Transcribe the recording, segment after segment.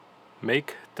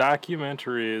Make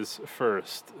documentaries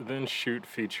first, then shoot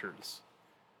features.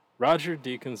 Roger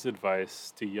Deakins'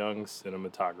 advice to young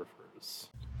cinematographers.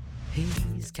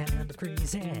 He's kind of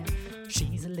crazy,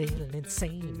 she's a little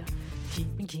insane.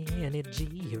 Keeping Kenny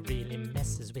G really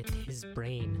messes with his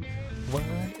brain.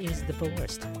 One is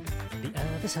divorced, the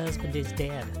other's husband is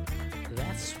dead.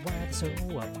 That's why they're so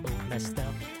messed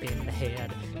up in the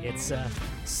head. It's a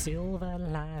Silver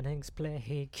Linings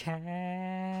Playcast.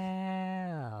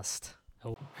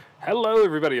 Hello,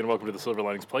 everybody, and welcome to the Silver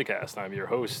Linings Playcast. I'm your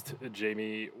host,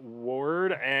 Jamie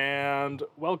Ward, and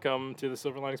welcome to the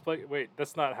Silver Linings Play. Wait,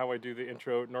 that's not how I do the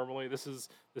intro normally. This is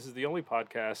the only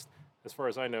podcast, as far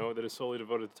as I know, that is solely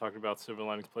devoted to talking about Silver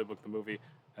Linings Playbook, the movie,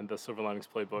 and the Silver Linings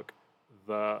Playbook,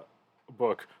 the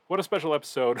book. What a special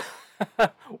episode!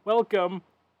 Welcome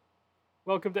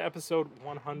to episode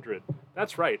 100.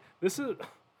 That's right. Can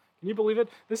you believe it?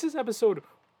 This is episode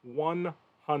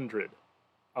 100.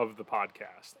 Of the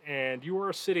podcast, and you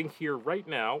are sitting here right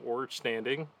now, or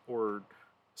standing, or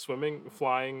swimming,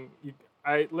 flying.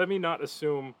 Let me not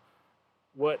assume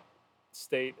what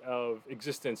state of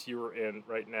existence you are in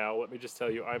right now. Let me just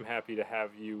tell you, I'm happy to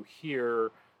have you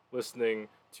here, listening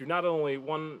to not only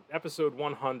episode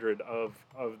 100 of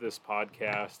this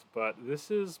podcast, but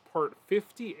this is part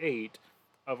 58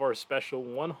 of our special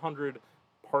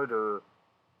 100-parter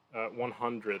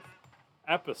 100th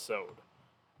episode.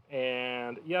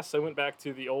 And yes, I went back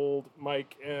to the old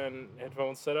mic and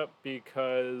headphone setup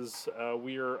because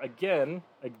we are again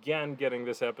getting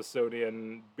this episode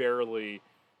in barely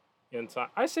in time.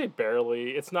 I say barely.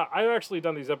 It's not. I've actually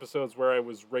done these episodes where I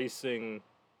was racing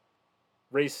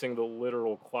the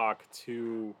literal clock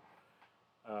to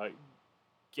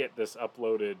get this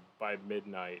uploaded by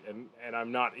midnight, and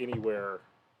I'm not anywhere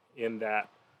in that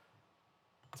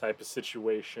type of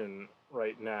situation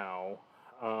right now.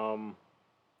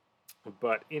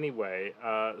 But anyway,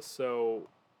 so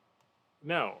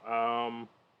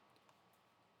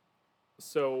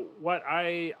what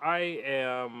I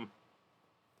am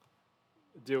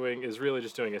doing is really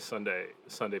just doing a Sunday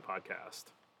podcast.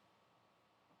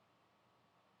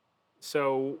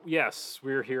 So yes,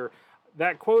 we're here.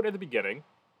 That quote at the beginning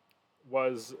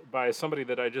was by somebody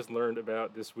that I just learned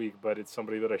about this week, but it's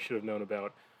somebody that I should have known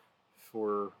about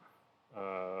for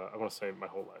I want to say my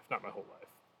whole life, not my whole life,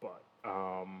 but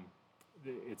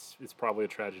it's probably a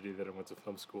tragedy that I went to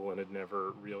film school and had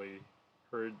never really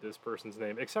heard this person's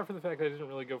name, except for the fact that I didn't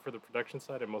really go for the production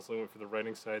side. I mostly went for the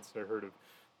writing side, so I heard of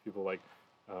people like,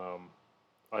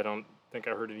 I don't think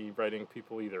I heard any writing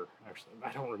people either, actually.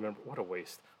 I don't remember. What a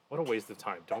waste of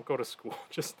time. Don't go to school.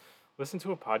 Just listen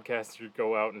to a podcast or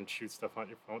go out and shoot stuff on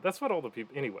your phone. That's what all the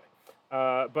people, anyway.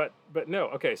 But no,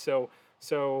 okay, so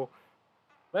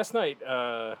last night,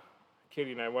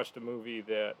 Katie and I watched a movie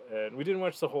and we didn't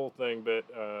watch the whole thing, but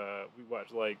we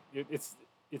watched it's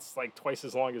like twice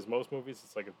as long as most movies.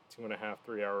 It's like a 2.5,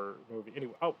 3 hour movie.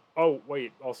 Anyway,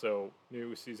 wait, also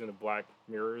new season of Black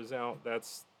Mirror is out.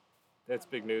 That's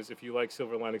big news. If you like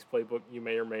Silver Linings Playbook, you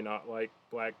may or may not like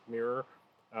Black Mirror.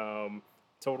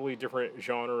 Totally different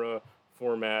genre,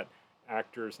 format,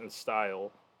 actors, and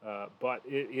style. But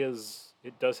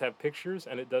it does have pictures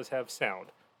and it does have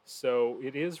sound. So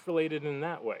it is related in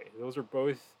that way. Those are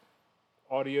both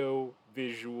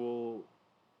audio-visual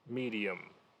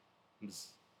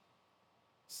mediums.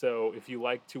 So if you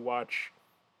like to watch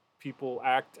people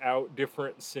act out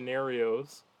different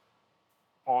scenarios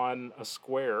on a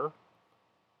square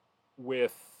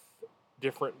with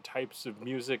different types of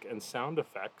music and sound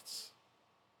effects,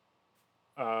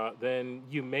 then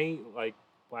you may like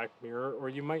Black Mirror or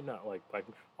you might not like Black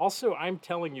Mirror. Also, I'm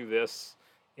telling you this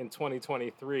in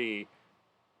 2023,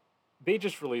 they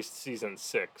just released season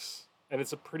 6, and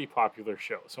it's a pretty popular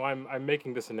show. So I'm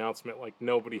making this announcement like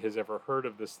nobody has ever heard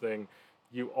of this thing.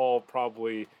 You all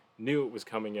probably knew it was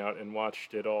coming out and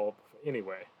watched it all.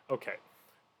 Anyway, okay.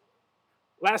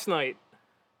 Last night,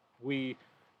 we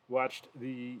watched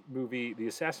the movie The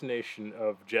Assassination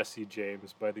of Jesse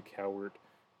James by the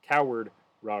coward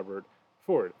Robert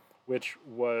Ford, which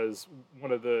was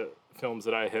one of the films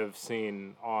that I have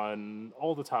seen on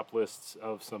all the top lists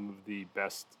of some of the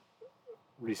best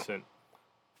recent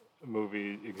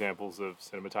movie examples of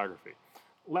cinematography.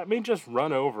 Let me just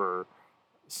run over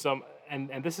some, and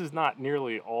this is not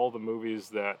nearly all the movies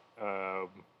that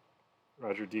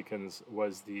Roger Deakins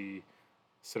was the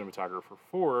cinematographer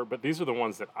for, but these are the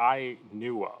ones that I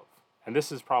knew of. And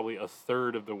this is probably a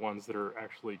third of the ones that are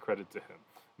actually credited to him.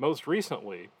 Most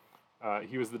recently,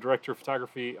 he was the director of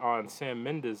photography on Sam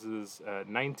Mendes's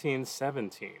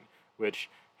 1917, which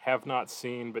have not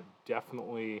seen, but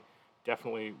definitely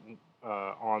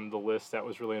on the list that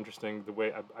was really interesting. The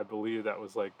way I believe that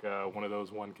was like one of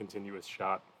those one continuous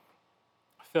shot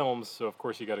films. So of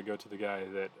course you got to go to the guy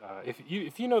that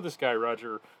if you know this guy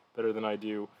Roger better than I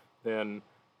do, then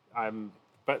I'm.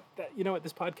 But that, you know what?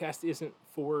 This podcast isn't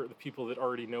for the people that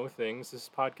already know things. This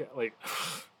podcast, like,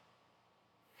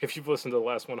 if you've listened to the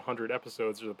last 100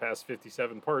 episodes or the past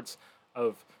 57 parts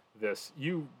of this,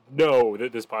 you know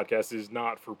that this podcast is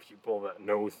not for people that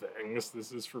know things.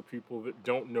 This is for people that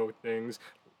don't know things,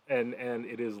 and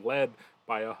it is led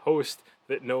by a host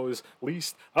that knows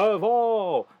least of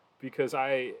all, because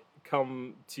I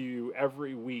come to you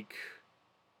every week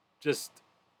just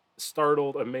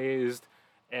startled, amazed,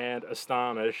 and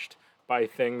astonished by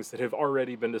things that have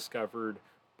already been discovered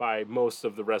by most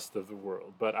of the rest of the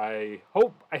world. But I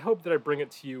hope that I bring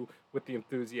it to you with the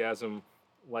enthusiasm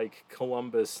like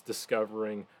Columbus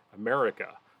discovering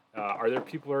America. Are there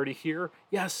people already here?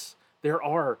 Yes, there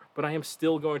are. But I am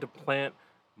still going to plant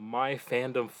my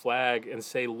fandom flag and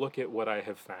say, look at what I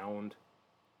have found.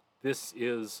 This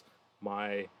is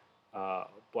my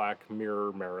Black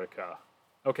Mirror America.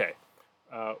 Okay.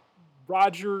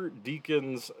 Roger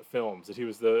Deakins films that he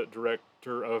was the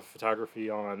director of photography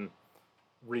on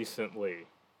recently.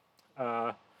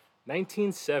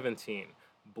 1917,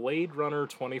 Blade Runner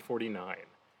 2049,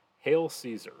 Hail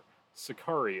Caesar,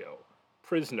 Sicario,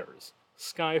 Prisoners,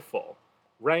 Skyfall,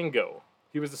 Rango.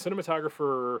 He was the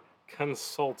cinematographer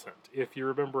consultant. If you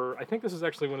remember, I think this is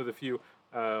actually one of the few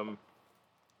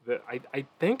that I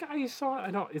think I saw.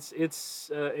 I don't.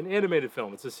 It's an animated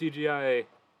film. It's a CGI.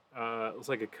 It's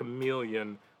like a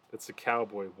chameleon that's a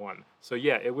cowboy one. So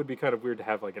yeah, it would be kind of weird to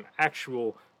have like an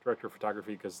actual director of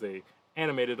photography because they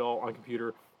animated all on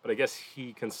computer. But I guess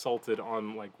he consulted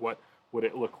on like what would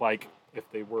it look like if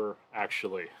they were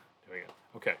actually doing it.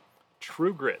 Okay,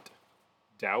 True Grit,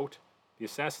 Doubt, The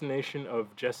Assassination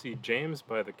of Jesse James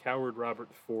by the coward Robert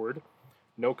Ford,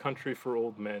 No Country for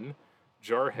Old Men,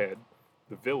 Jarhead,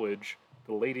 The Village,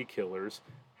 The Lady Killers,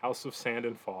 House of Sand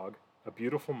and Fog, A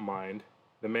Beautiful Mind,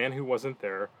 The Man Who Wasn't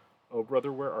There, Oh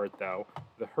Brother Where Art Thou,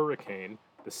 The Hurricane,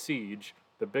 The Siege,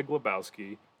 The Big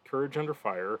Lebowski, Courage Under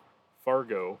Fire,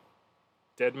 Fargo,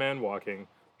 Dead Man Walking,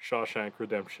 Shawshank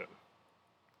Redemption.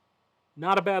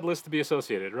 Not a bad list to be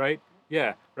associated, right?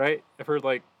 Yeah, right? I've heard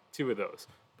like 2 of those.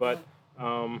 But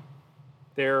that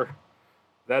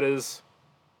is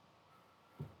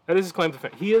his claim to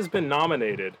fame. He has been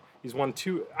nominated. He's won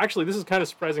 2. Actually, this is kind of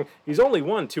surprising. He's only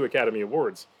won 2 Academy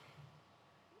Awards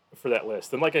for that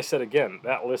list. And like I said again,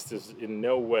 that list is in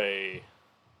no way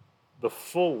the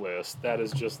full list. That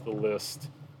is just the list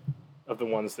of the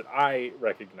ones that I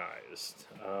recognized.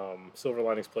 Silver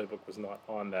Linings Playbook was not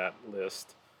on that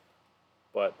list.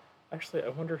 But actually, I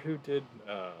wonder who did...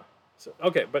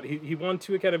 but he won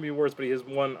 2 Academy Awards, but he has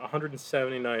won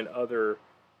 179 other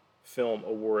film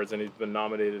awards, and he's been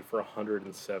nominated for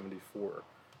 174.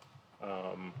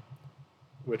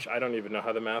 Which I don't even know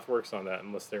how the math works on that,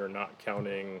 unless they're not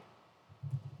counting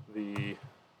the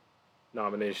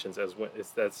nominations as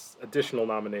that's additional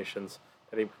nominations.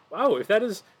 If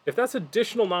that's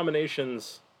additional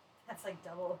nominations, that's like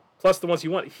double plus the ones he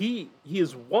won. He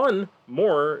has won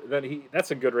more than he.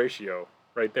 That's a good ratio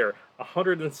right there.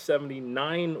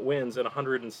 179 wins and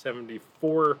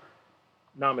 174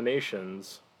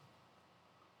 nominations.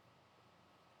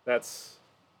 That's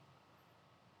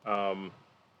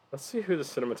let's see who the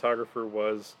cinematographer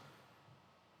was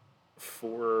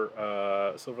for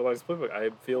Silver Linings Playbook. I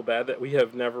feel bad that we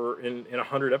have never, in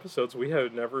 100 episodes, we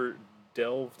have never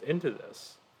delved into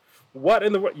this. What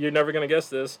in the world? You're never going to guess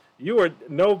this.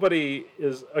 Nobody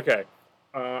is, okay.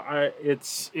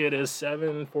 It is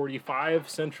 7:45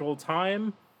 Central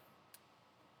Time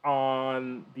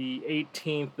on the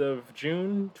 18th of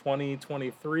June,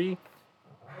 2023.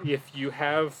 If you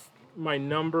have my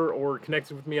number or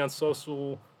connected with me on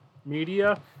social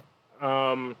media,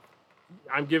 I'm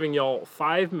giving y'all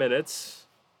 5 minutes.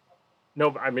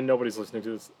 No, I mean, nobody's listening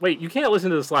to this. Wait, you can't listen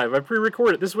to this live. I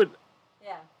pre-recorded. This would...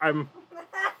 Yeah.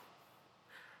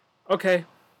 Okay.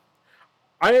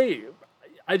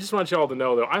 I just want y'all to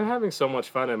know, though, I'm having so much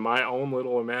fun in my own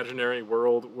little imaginary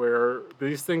world where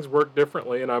these things work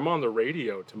differently, and I'm on the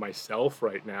radio to myself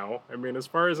right now. I mean, as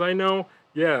far as I know,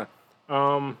 yeah.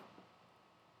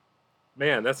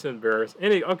 Man, that's embarrassing.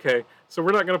 Okay, so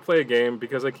we're not going to play a game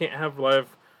because I can't have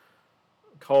live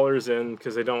callers in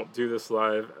because I don't do this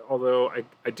live. Although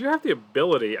I do have the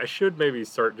ability. I should maybe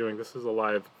start doing this as a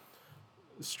live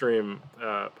stream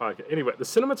podcast. Anyway, the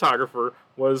cinematographer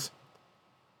was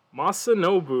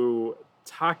Masanobu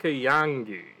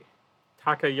Takayanagi.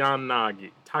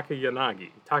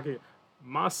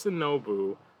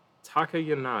 Masanobu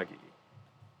Takayanagi.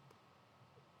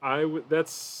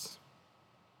 That's.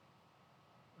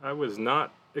 I was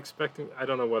not expecting. I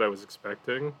don't know what I was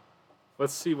expecting.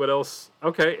 Let's see what else.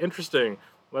 Okay, interesting.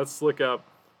 Let's look up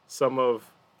some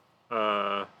of.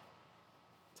 Uh,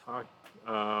 talk.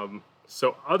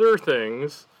 So other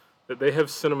things that they have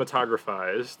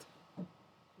cinematographized.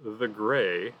 The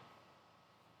Gray.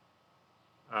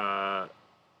 Uh,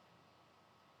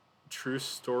 True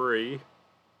Story.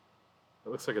 It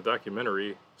looks like a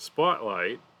documentary.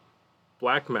 Spotlight.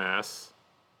 Black Mass.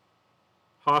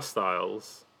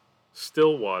 Hostiles.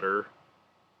 Stillwater.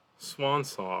 Swan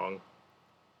Song.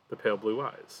 The Pale Blue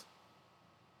Eyes.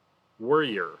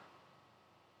 Warrior.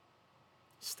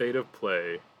 State of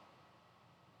Play.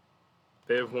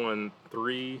 They have won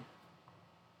 3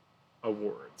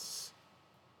 awards.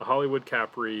 The Hollywood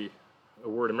Capri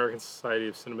Award, American Society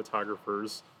of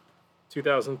Cinematographers,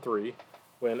 2003,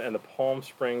 and the Palm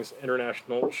Springs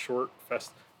International Short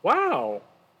Fest. Wow!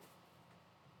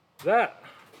 That.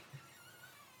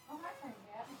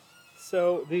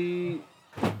 So the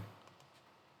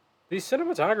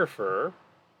cinematographer.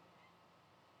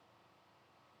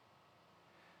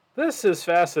 This is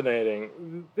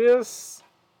fascinating. The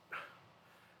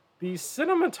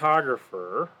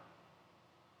cinematographer,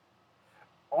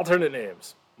 alternate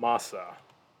names, Masa.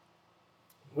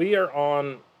 We are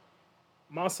on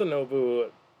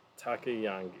Masanobu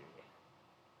Takeyangi,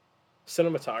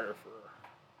 cinematographer.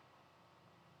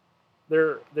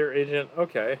 Their agent,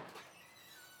 okay.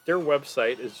 Their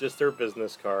website is just their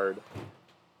business card.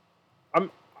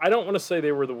 I don't want to say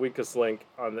they were the weakest link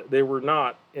they were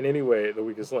not in any way the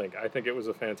weakest link. I think it was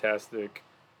a fantastic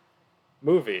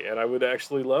movie, and I would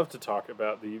actually love to talk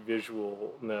about the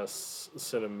visualness,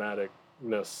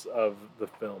 cinematicness of the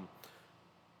film.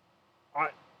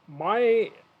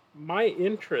 My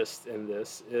interest in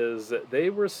this is that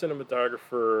they were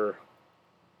cinematographer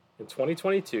in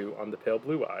 2022 on The Pale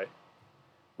Blue Eye,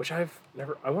 which I've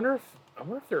never. I wonder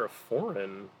if they're a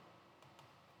foreign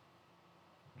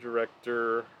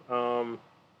director.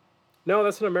 No,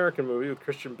 that's an American movie with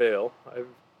Christian Bale. I've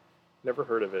never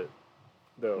heard of it,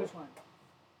 though. Which one?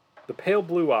 The Pale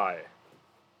Blue Eye,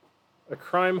 a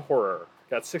crime horror.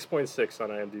 Got 6.6 on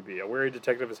IMDb. A wary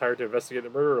detective is hired to investigate the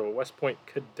murder of a West Point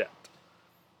cadet.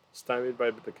 Stymied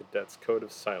by the cadet's code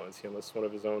of silence, he enlists one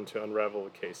of his own to unravel the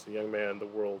case. The young man the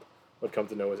world would come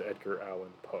to know as Edgar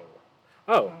Allan Poe.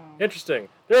 Oh, interesting.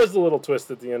 There's the little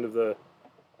twist at the end of the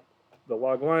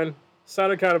log line.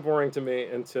 Sounded kind of boring to me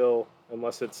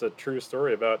unless it's a true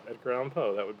story about Edgar Allan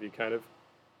Poe. That would be kind of.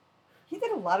 He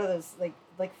did a lot of those like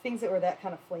things that were that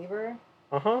kind of flavor.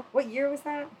 Uh-huh. What year was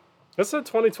that? That's a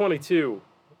 2022.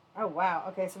 Oh wow.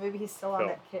 Okay, so maybe he's still on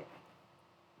that kick.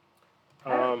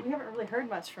 We haven't really heard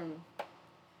much from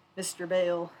Mr.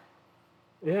 Bale.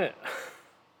 Yeah.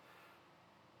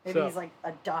 Maybe he's like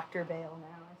a Dr. Bale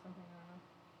now or something. I don't know.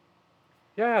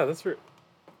 Yeah, that's right.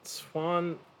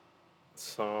 Swan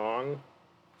Song.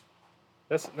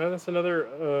 That's another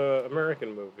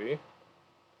American movie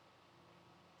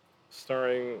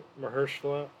starring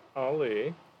Mahershala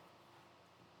Ali.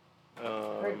 I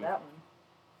heard of that one.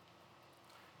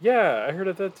 Yeah, I heard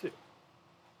of that too.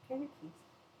 Can you please?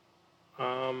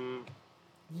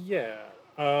 Yeah.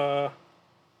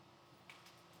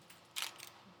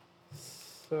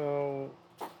 So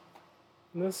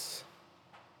this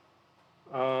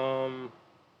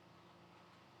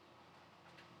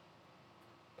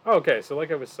okay, so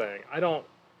like I was saying, I don't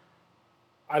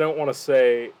want to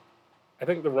say, I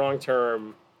think the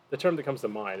term that comes to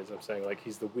mind is I'm saying like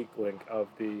he's the weak link of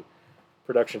the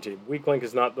production team. Weak link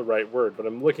is not the right word, but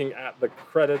I'm looking at the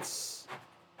credits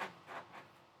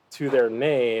to their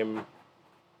name,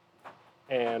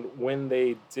 and when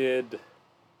they did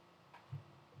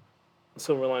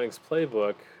Silver Linings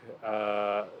Playbook,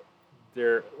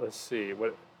 let's see,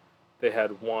 what they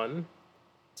had 1,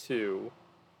 2,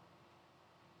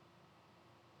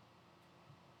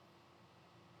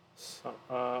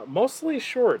 mostly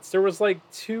shorts. There was like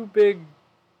 2 big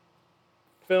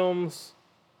films,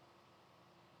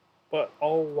 but a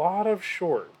lot of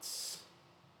shorts.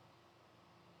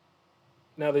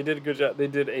 Now they did a good job. They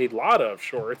did a lot of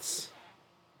shorts.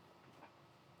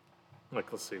 Like,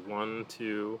 let's see, 1,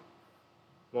 2,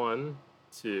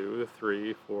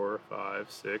 3, 4,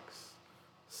 5, 6,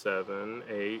 7,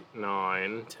 8,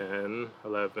 9, 10,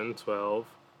 11, 12.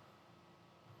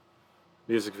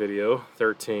 Music video,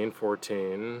 13,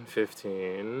 14,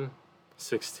 15,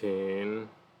 16,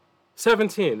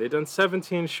 17. They've done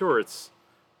 17 shorts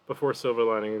before Silver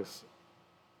Linings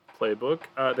Playbook.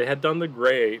 They had done The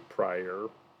Gray prior.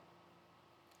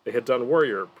 They had done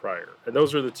Warrior prior. And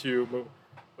those are the 2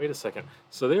 Wait a second.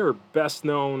 So they are best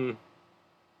known.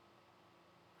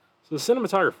 So the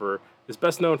cinematographer is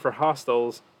best known for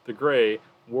Hostels, The Grey,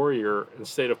 Warrior, and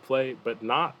State of Play, but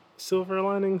not Silver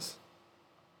Linings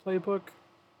Playbook.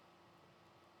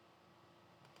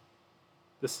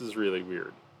 This is really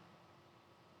weird.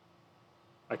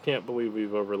 I can't believe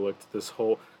we've overlooked this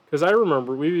whole... Because I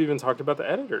remember we've even talked about the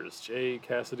editors, Jay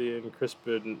Cassidy and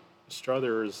Crispin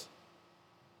Struthers.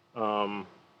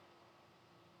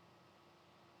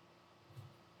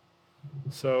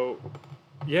 So,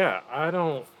 yeah, I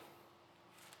don't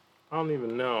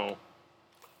even know.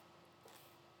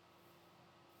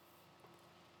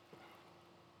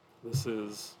 This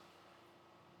is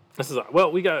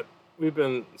well, we've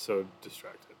been so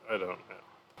distracted. I don't know.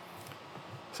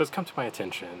 So it's come to my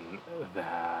attention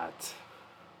that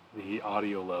the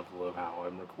audio level of how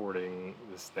I'm recording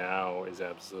this now is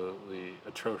absolutely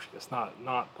atrocious.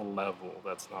 Not the level,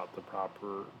 that's not the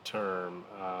proper term,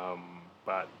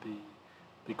 but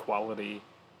the quality,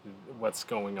 what's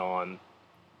going on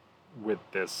with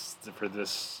this for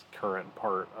this current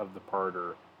part of the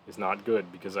parter is not good,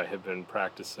 because I have been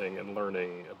practicing and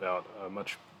learning about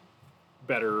much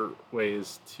better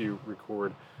ways to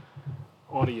record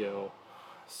audio.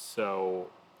 So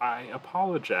I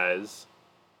apologize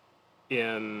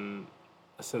in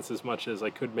a sense, as much as I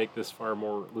could make this far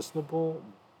more listenable,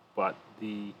 but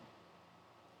the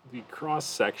cross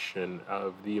section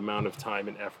of the amount of time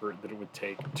and effort that it would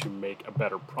take to make a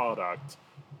better product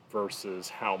versus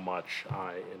how much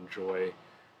I enjoy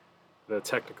the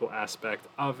technical aspect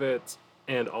of it,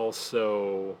 and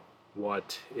also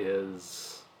what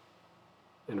is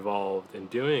involved in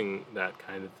doing that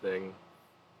kind of thing,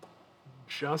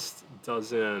 just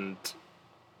doesn't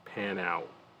pan out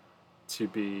to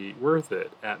be worth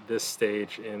it at this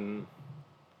stage in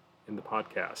the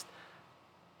podcast.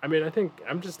 I mean, I think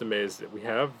I'm just amazed that we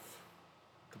have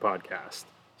the podcast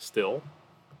still.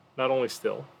 Not only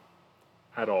still,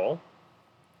 at all.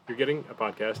 You're getting a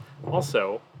podcast.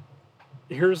 Also,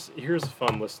 here's a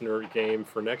fun listener game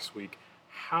for next week.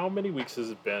 How many weeks has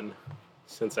it been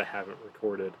since I haven't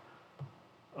recorded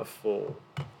a full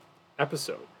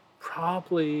episode?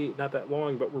 Probably not that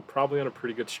long, but we're probably on a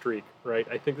pretty good streak, right?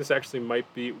 I think this actually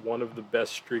might be one of the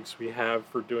best streaks we have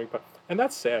for doing, and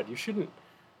that's sad. You shouldn't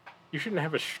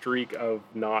have a streak of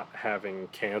not having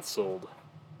canceled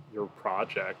your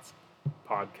podcast,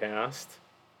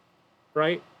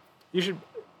 right?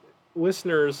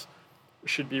 Listeners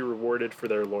should be rewarded for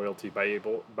their loyalty by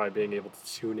being able to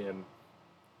tune in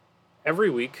every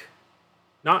week.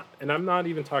 And I'm not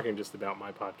even talking just about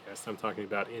my podcast. I'm talking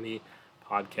about any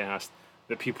podcast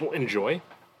that people enjoy,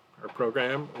 or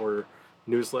program, or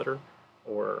newsletter,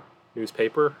 or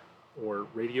newspaper, or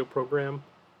radio program,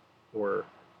 or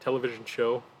television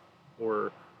show,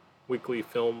 or weekly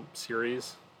film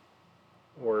series,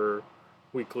 or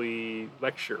weekly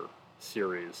lecture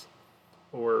series,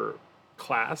 or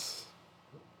class,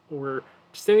 or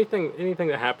just anything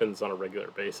that happens on a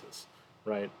regular basis,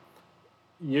 right?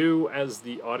 You, as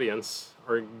the audience,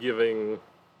 are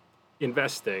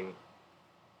investing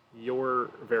your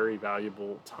very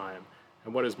valuable time.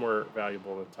 And what is more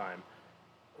valuable than time?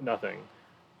 Nothing.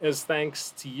 As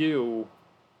thanks to you,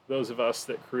 those of us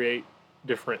that create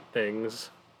different things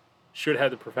should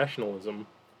have the professionalism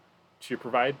to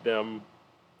provide them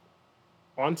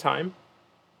on time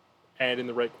and in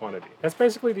the right quantity. That's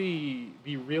basically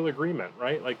the real agreement,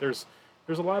 right? Like there's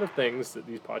a lot of things that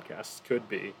these podcasts could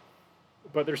be,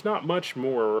 but there's not much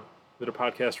more that a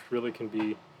podcast really can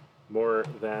be more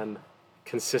than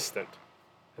consistent.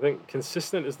 I think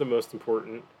consistent is the most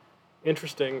important.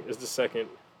 Interesting is the second,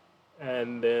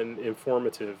 and then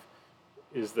informative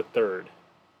is the third.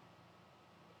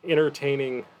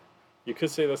 Entertaining, you could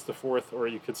say that's the fourth, or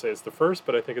you could say it's the first,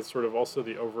 but I think it's sort of also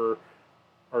the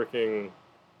overarching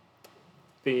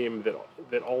theme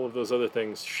that all of those other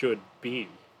things should be,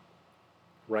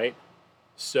 right?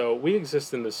 So we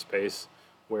exist in this space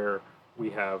where we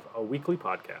have a weekly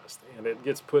podcast, and it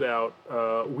gets put out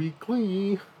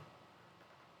weekly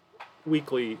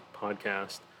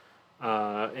podcast,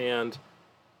 and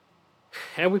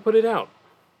we put it out.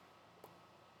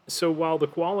 So while the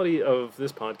quality of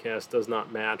this podcast does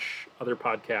not match other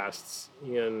podcasts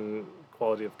in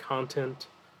quality of content,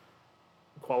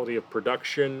 quality of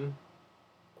production,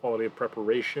 quality of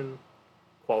preparation,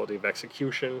 quality of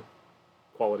execution,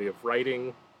 quality of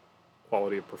writing,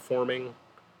 quality of performing,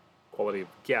 quality of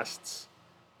guests,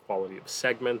 quality of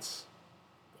segments,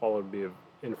 quality of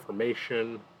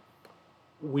information,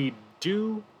 we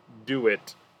do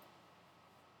it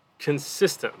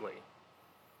consistently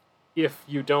if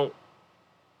you don't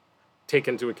take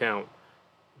into account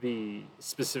the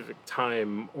specific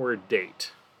time or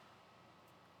date.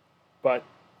 But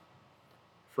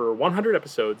for 100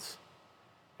 episodes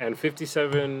and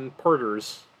 57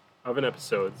 parters of an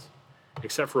episode,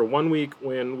 except for 1 week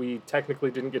when we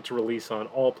technically didn't get to release on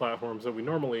all platforms that we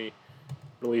normally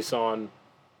release on,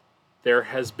 there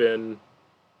has been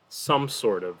some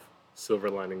sort of Silver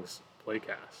Linings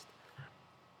Playcast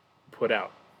put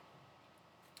out.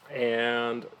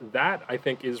 And that, I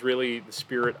think, is really the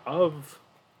spirit of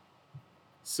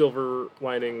Silver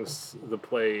Linings the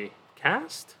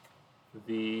Playcast,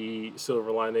 the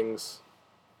Silver Linings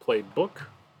Playbook,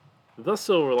 the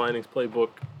Silver Linings Playbook,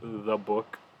 the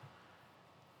book,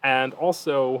 and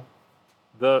also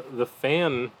the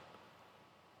fan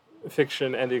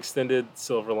fiction and the extended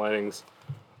Silver Linings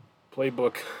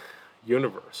Playbook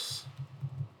universe.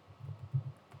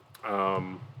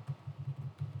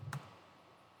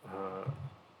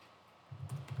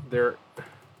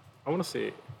 I want to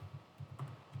see.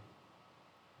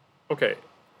 Okay.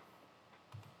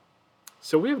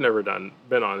 So we have never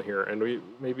been on here, and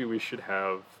maybe we should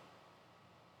have,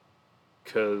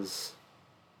 because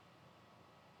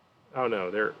oh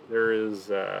no, there is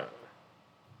not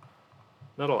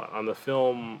a lot on the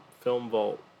Film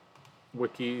Vault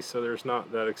wiki, so there's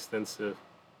not that extensive.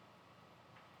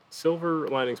 Silver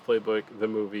Linings Playbook, the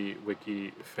movie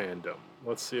wiki fandom.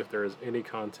 Let's see if there is any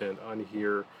content on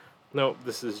here. No,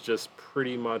 this is just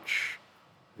pretty much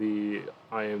the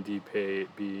IMDb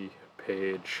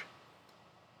page,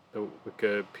 the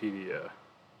Wikipedia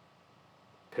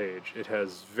page. It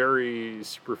has very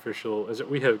superficial, as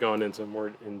we have gone into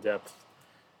more in-depth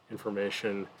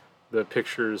information. The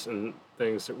pictures and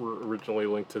things that were originally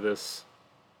linked to this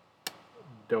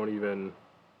don't even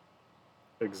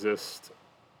exist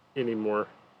anymore.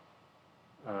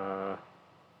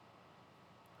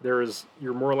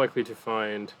 You're more likely to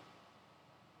find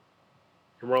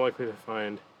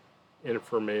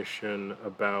information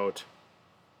about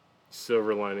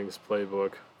Silver Linings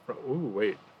Playbook. Ooh,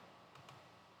 wait.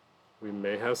 We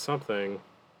may have something.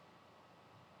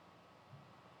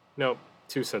 No,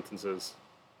 2 sentences.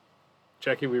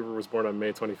 Jackie Weaver was born on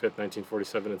May 25th,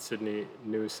 1947 in Sydney,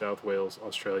 New South Wales,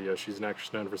 Australia. She's an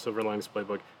actress known for Silver Linings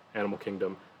Playbook, Animal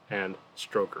Kingdom, and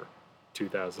Stroker,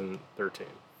 2013.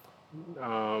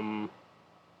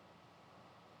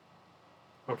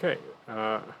 Okay.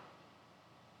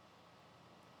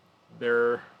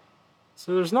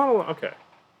 So there's not a lot. Okay.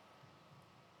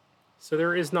 So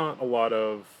there is not a lot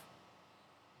of,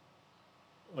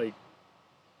 like,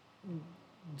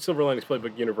 Silver Linings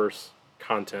Playbook universe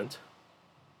content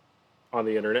on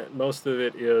the internet. Most of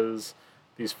it is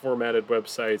these formatted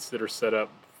websites that are set up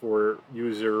for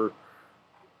user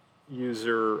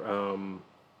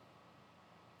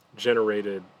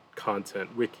generated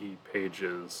content, wiki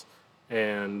pages,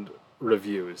 and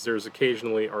reviews. There's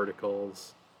occasionally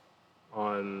articles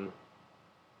on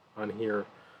here,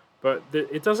 but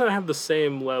it doesn't have the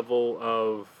same level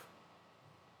of,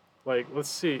 like, let's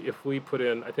see if we put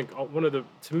in, I think one of the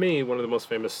most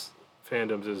famous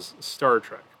fandoms is Star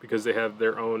Trek, because they have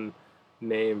their own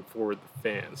name for the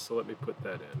fans. So let me put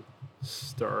that in.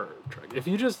 Star Trek. If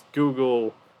you just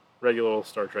Google regular old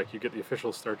Star Trek, you get the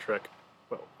official Star Trek.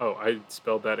 Well, oh, I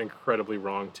spelled that incredibly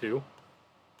wrong too.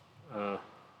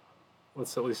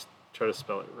 Let's at least try to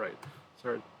spell it right.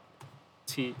 Sorry.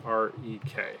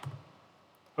 T-R-E-K.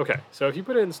 Okay, so if you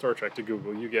put in Star Trek to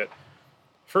Google, you get,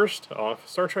 first off,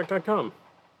 StarTrek.com,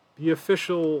 the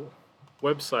official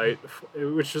website,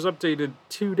 which was updated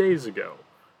 2 days ago,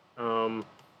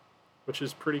 which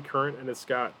is pretty current, and it's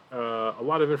got a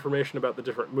lot of information about the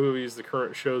different movies, the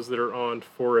current shows that are on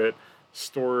for it,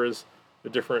 stores, the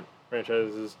different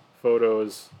franchises,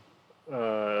 photos,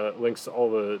 links to all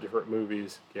the different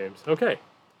movies, games. Okay,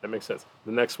 that makes sense.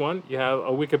 The next one, you have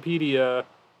a Wikipedia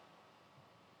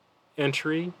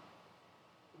entry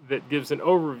that gives an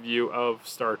overview of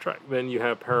Star Trek. Then you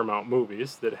have Paramount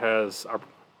Movies that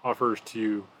offers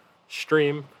to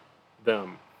stream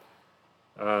them.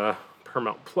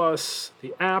 Paramount Plus,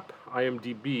 the app,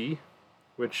 IMDb,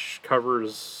 which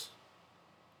covers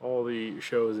all the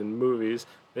shows and movies.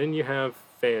 Then you have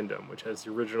Fandom, which has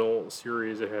the original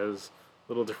series. It has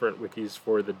little different wikis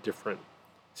for the different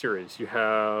series. You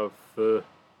have the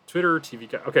Twitter, TV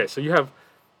Guide. Okay, so you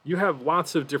have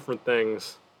lots of different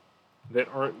things that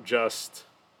aren't just.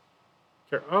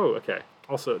 Oh, okay.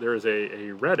 Also, there is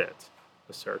a Reddit,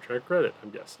 a Star Trek Reddit,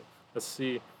 I'm guessing. Let's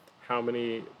see how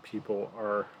many people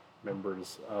are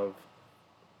members of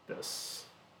this.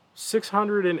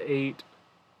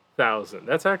 608,000.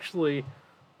 That's actually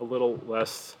a little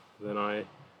less than I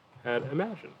had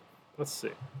imagined. Let's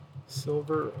see.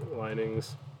 Silver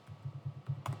Linings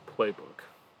Playbook.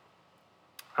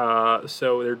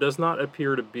 So there does not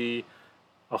appear to be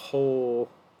a whole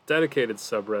dedicated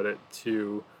subreddit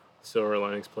to Silver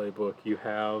Linings Playbook. You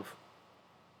have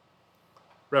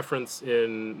reference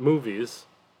in movies,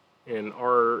 in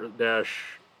r-movies,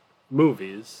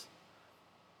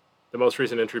 the most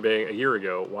recent entry being a year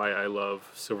ago, Why I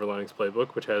Love Silver Linings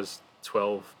Playbook, which has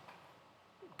 12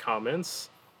 comments.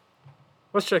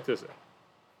 Let's check this out.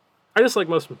 I just like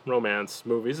most romance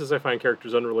movies, as I find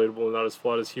characters unrelatable and not as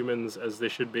flawed as humans as they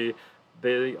should be.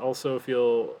 They also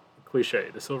feel cliche.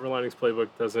 The Silver Linings Playbook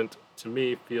doesn't, to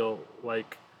me, feel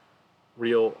like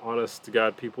real,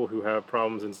 honest-to-God people who have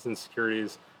problems and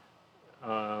insecurities.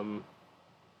 Okay,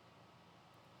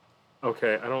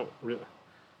 I don't really...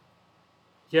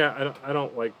 Yeah, I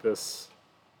don't like this.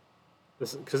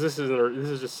 Because this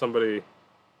is just somebody...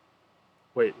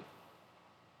 Wait.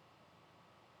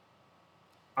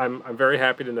 I'm very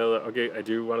happy to know that, okay, I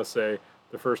do want to say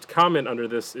the first comment under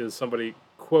this is somebody,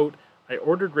 quote, I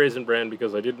ordered Raisin Bran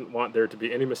because I didn't want there to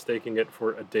be any mistaking it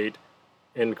for a date,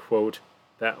 end quote.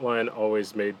 That line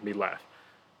always made me laugh.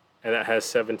 And that has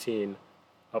 17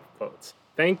 upvotes.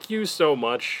 Thank you so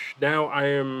much. Now I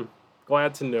am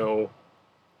glad to know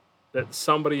that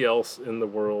somebody else in the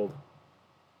world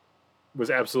was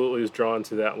absolutely drawn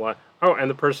to that line. Oh, and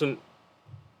the person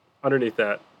underneath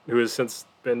that, who has since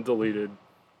been deleted,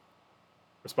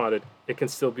 responded, it can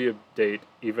still be a date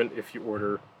even if you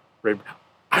order Ray.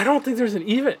 I don't think there's an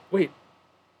even. Wait,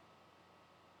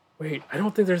 I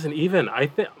don't think there's an even. I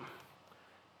think...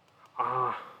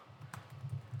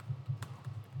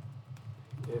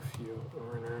 if you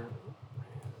order...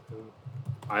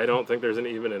 I don't think there's an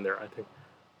even in there. I think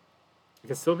it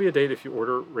can still be a date if you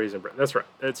order Raisin Bran. That's right.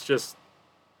 It's just...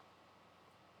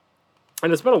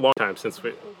 And it's been a long time since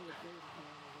we...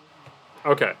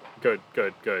 Okay, good.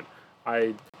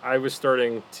 I was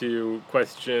starting to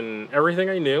question everything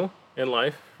I knew in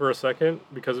life for a second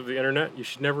because of the internet. You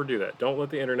should never do that. Don't let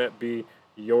the internet be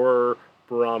your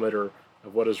barometer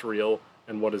of what is real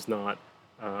and what is not.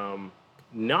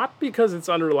 Not because it's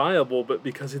unreliable, but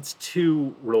because it's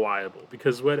too reliable.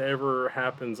 Because whatever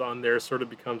happens on there sort of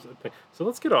becomes a thing. So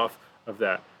let's get off of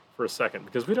that for a second,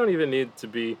 because we don't even need to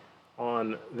be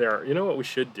on there. You know what we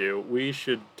should do? We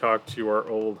should talk to our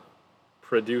old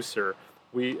producer.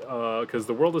 Because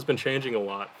the world has been changing a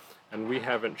lot, and we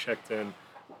haven't checked in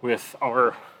with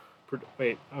our...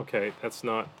 Wait, okay, that's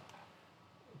not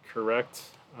correct.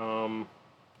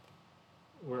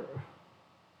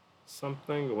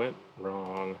 Something went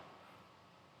wrong.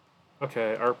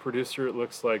 Okay, our producer, it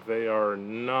looks like they are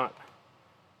not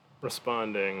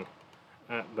responding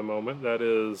at the moment. That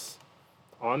is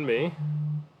on me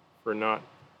for not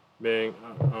being...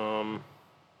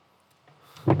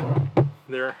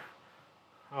 there...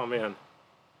 Oh man.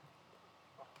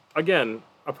 Again,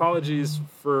 apologies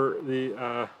for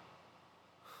the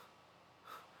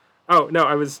Oh, no,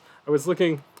 I was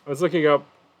looking up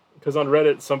because on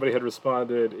Reddit somebody had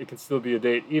responded, it can still be a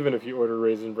date even if you order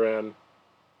Raisin Bran.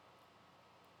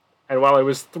 And while I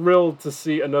was thrilled to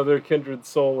see another kindred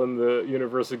soul in the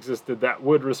universe existed that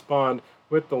would respond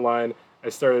with the line, I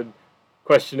started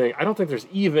questioning, I don't think there's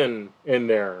even in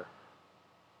there.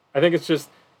 I think it's just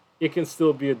it can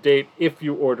still be a date if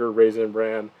you order Raisin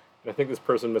Bran. And I think this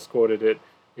person misquoted it.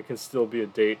 It can still be a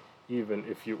date even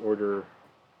if you order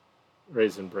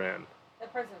Raisin Bran.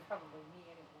 That person is probably me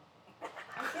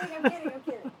anyway. I'm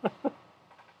kidding.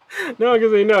 No,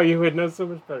 because I know you would know so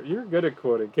much better. You're good at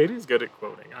quoting. Katie's good at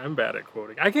quoting. I'm bad at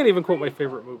quoting. I can't even quote my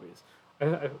favorite movies.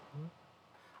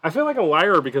 I feel like a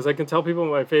liar because I can tell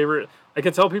people I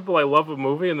can tell people I love a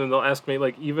movie, and then they'll ask me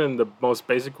like even the most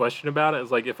basic question about it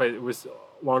is like if it was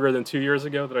longer than 2 years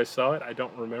ago that I saw it, I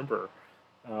don't remember.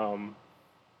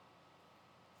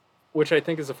 Which I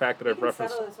think is a fact that I've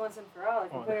referenced. Settle this once and for all.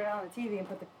 If you put it on the TV and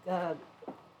put the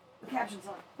captions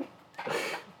on.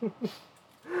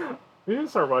 We need to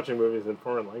start watching movies in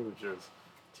foreign languages,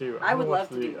 too. I would love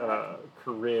to do the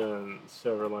Korean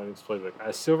Silver Linings Playbook.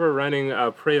 Silver Lining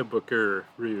Playbooker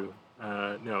Ryu.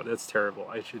 No, that's terrible.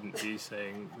 I shouldn't be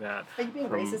saying that. Are you being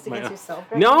racist against yourself?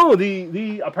 Right no,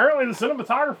 the apparently the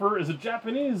cinematographer is a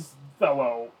Japanese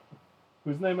fellow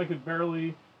whose name I could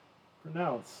barely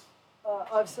pronounce.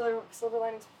 Of Silver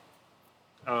Linings.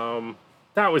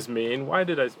 That was mean. Why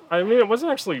did I mean, it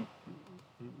wasn't actually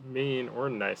mean or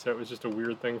nice. That was just a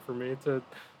weird thing for me to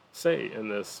say in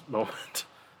this moment.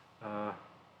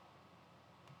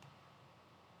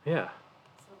 Yeah.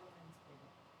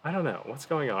 I don't know. What's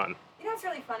going on? You know what's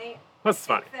really funny? What's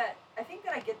funny? I think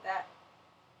that I get that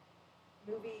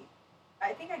movie.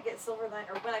 I think I get Silver Lining,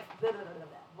 or when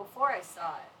before I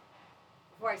saw it,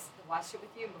 before I watched it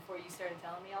with you, and before you started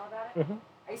telling me all about it,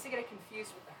 I used to get it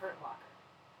confused with The Hurt Locker.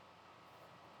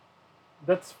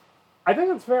 I think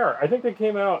that's fair. I think they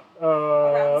came out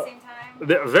Around the same time?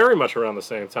 very much around the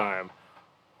same time.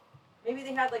 Maybe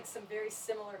they had like some very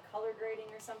similar color grading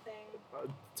or something.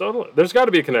 Totally. There's got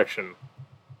to be a connection.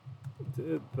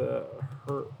 Did the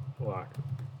Hurt Locker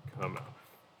come out?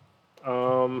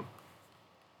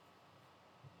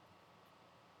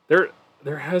 There's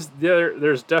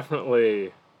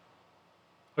definitely.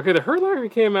 Okay, the Hurt Locker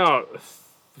came out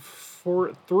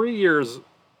 3 years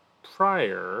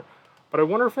prior, but I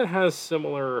wonder if it has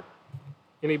similar.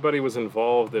 Anybody was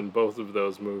involved in both of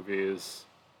those movies.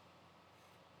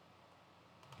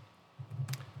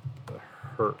 The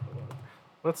Hurt Locker.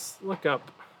 Let's look up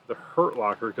the Hurt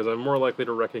Locker because I'm more likely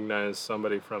to recognize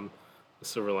somebody from the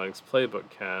Silver Linings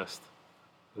Playbook cast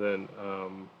than.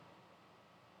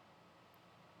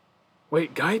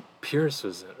 Wait, Guy Pearce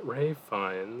was in it. Ray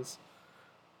Fiennes.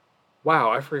 Wow,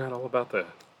 I forgot all about that.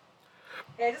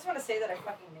 Hey, I just want to say that I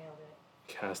fucking nailed it.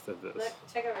 Cast of this. Look,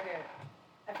 check over here.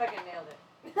 I fucking nailed it.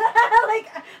 Like,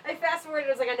 I fast forwarded.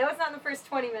 I was like, I know it's not in the first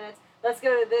 20 minutes. Let's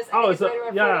go to this. Oh, it's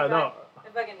right yeah, no. I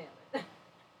fucking nailed it.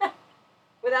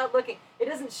 Without looking. It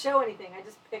doesn't show anything. I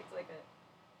just picked like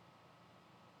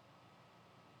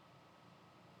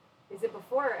a... Is it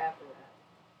before or after that?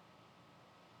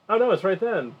 Oh, no, it's right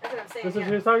then. That's what I'm saying. This is what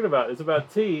she was talking about. It's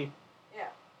about tea. Yeah.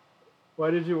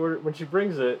 Why did you order... When she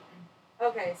brings it...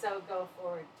 Okay, so go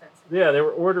forward 10 seconds. Yeah, they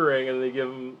were ordering, and they give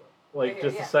him, like, Right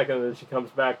here, just a second, and then she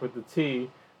comes back with the tea,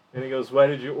 and he goes, why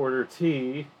did you order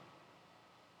tea?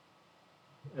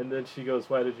 And then she goes,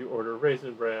 why did you order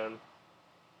Raisin Bran?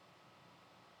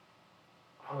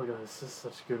 Oh, my God, this is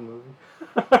such a good movie.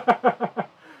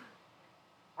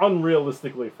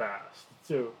 Unrealistically fast,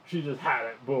 too. She just had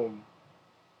it, boom.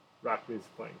 Rock music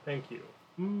playing. Thank you.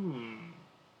 Thank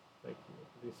you.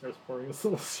 He starts pouring this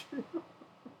little cereal.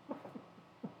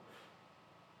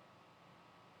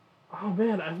 Oh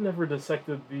man, I've never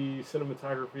dissected the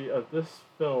cinematography of this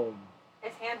film.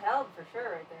 It's handheld for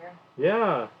sure right there.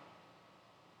 Yeah.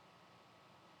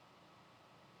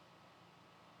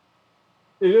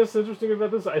 You know what's interesting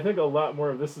about this? I think a lot more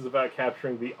of this is about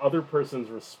capturing the other person's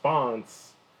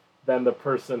response than the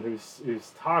person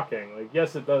who's talking. Like,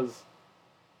 yes, it does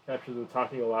capture them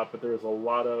talking a lot, but there's a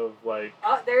lot of, like...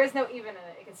 Oh, there is no even in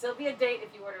it. It can still be a date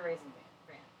if you order Raisin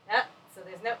Bran. Yep, so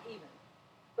there's no even.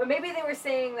 But maybe they were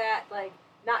saying that, like,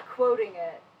 not quoting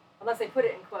it, unless they put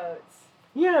it in quotes.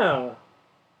 Yeah.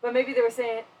 But maybe they were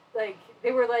saying, like,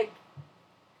 they were, like,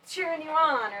 cheering you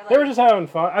on, or, like... They were just having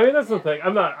fun. I mean, that's the thing.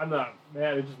 I'm not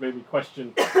mad. It just made me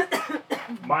question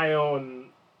my own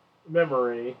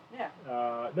memory. Yeah.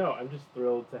 No, I'm just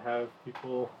thrilled to have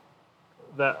people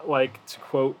that like to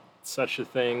quote such a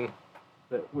thing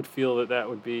that would feel that that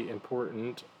would be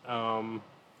important. And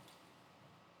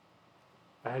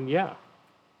yeah.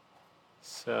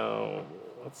 So,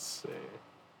 let's see.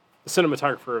 The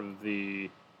cinematographer of the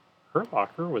Hurt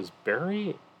Locker was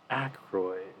Barry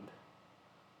Ackroyd.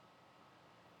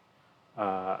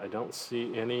 I don't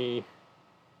see any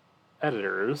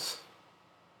editors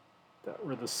that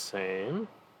were the same.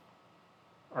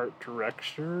 Art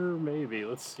director, maybe.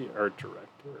 Let's see, art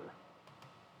director.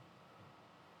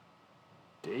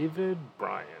 David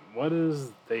Bryan. What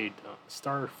has they done?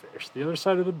 Starfish. The Other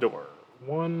Side of the Door.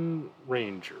 One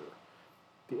Ranger.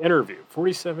 The Interview.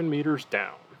 47 Meters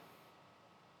Down.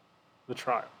 The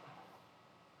Trial.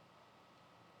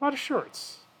 A lot of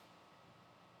shorts.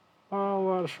 A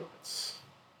lot of shorts.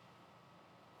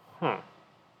 Huh.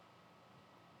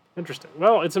 Interesting.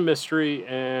 Well, it's a mystery,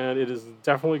 and it is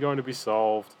definitely going to be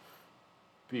solved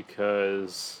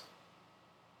because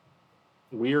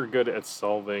we are good at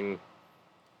solving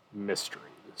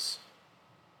mysteries.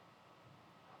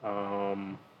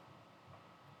 Oh,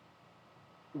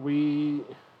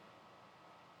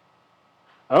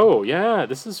 yeah,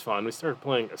 this is fun. We started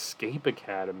playing Escape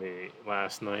Academy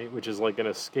last night, which is like an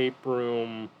escape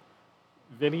room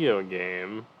video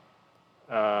game.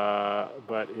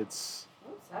 But it's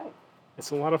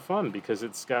a lot of fun because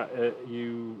it's got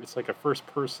it's like a first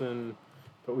person,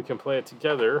 but we can play it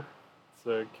together. It's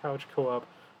a couch co-op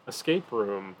escape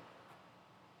room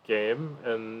game,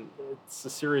 and it's a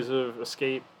series of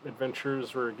escape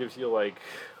adventures where it gives you like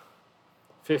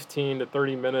 15 to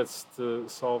 30 minutes to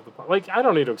solve the like I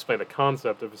don't need to explain the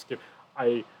concept of escape.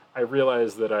 I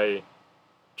realized that I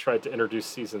tried to introduce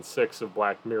season 6 of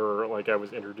Black Mirror like I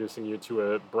was introducing you to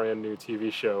a brand new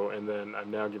TV show, and then I'm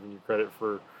now giving you credit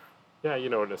for, yeah, you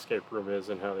know what an escape room is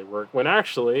and how they work. When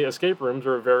actually, escape rooms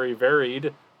are a very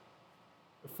varied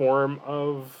form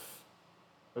of,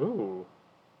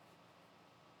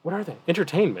 what are they?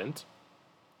 Entertainment.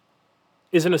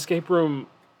 Is an escape room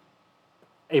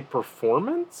a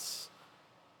performance?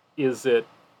 Is it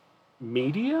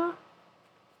media?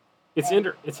 It's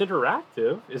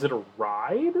interactive. Is it a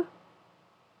ride?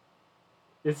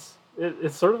 It's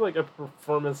sort of like a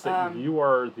performance that you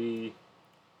are the.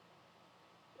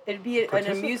 It'd be an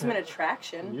amusement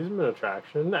attraction. Amusement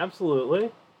attraction,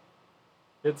 absolutely.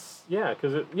 It's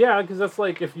because that's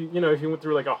like if you went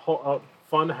through like a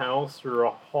fun house or a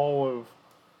hall of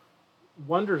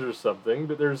wonders or something,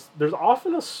 but there's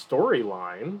often a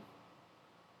storyline.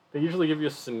 They usually give you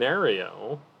a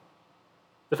scenario.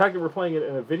 The fact that we're playing it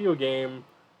in a video game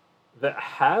that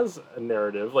has a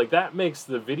narrative, like that makes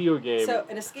the video game. So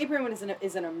an escape room is an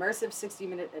immersive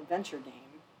 60-minute adventure game.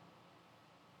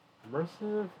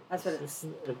 Immersive. That's what it is.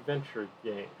 Adventure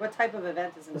game. What type of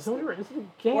event is an escape room? Is it a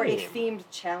game? Or a themed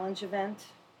challenge event?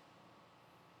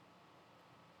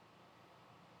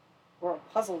 Or a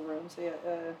puzzle room? So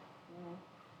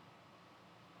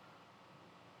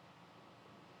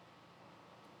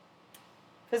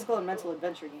physical and mental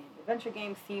adventure game. Adventure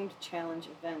game themed challenge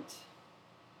event.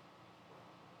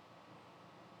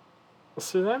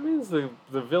 So that means the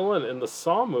villain in the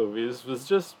Saw movies was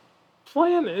just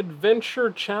playing adventure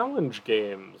challenge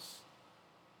games.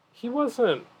 He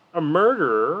wasn't a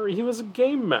murderer, he was a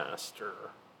game master.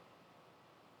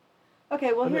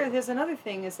 Okay, well there's another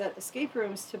thing, is that escape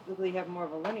rooms typically have more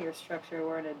of a linear structure,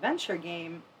 where an adventure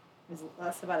game is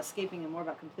less about escaping and more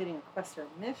about completing a quest or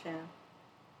mission.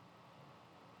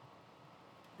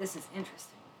 This is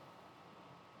interesting.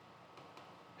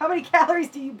 How many calories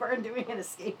do you burn doing an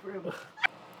escape room?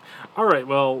 All right,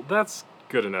 well, that's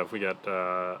good enough. We got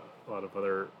a lot of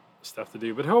other stuff to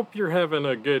do, but hope you're having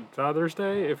a good Father's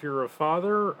Day. If you're a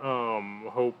father,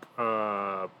 hope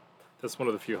that's one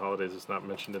of the few holidays that's not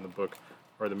mentioned in the book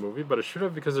or the movie, but it should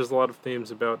have, because there's a lot of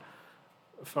themes about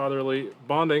fatherly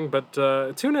bonding. But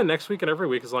tune in next week and every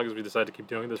week, as long as we decide to keep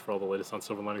doing this, for all the latest on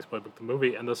Silver Linings Playbook, the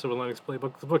movie, and the Silver Linings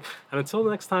Playbook, the book. And until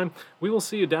next time, we will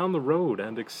see you down the road,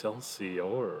 and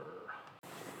Excelsior.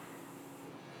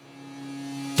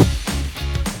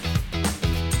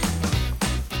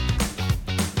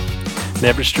 In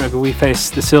every struggle we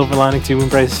face, the silver lining to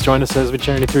embrace. Join us as we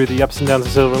journey through the ups and downs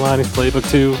of Silver Linings Playbook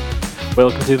 2.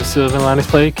 Welcome to the Silver Linings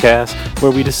Playcast,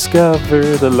 where we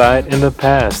discover the light in the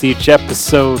past. Each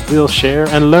episode we'll share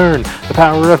and learn the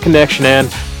power of connection and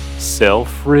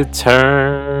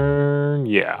self-return.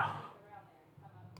 Yeah.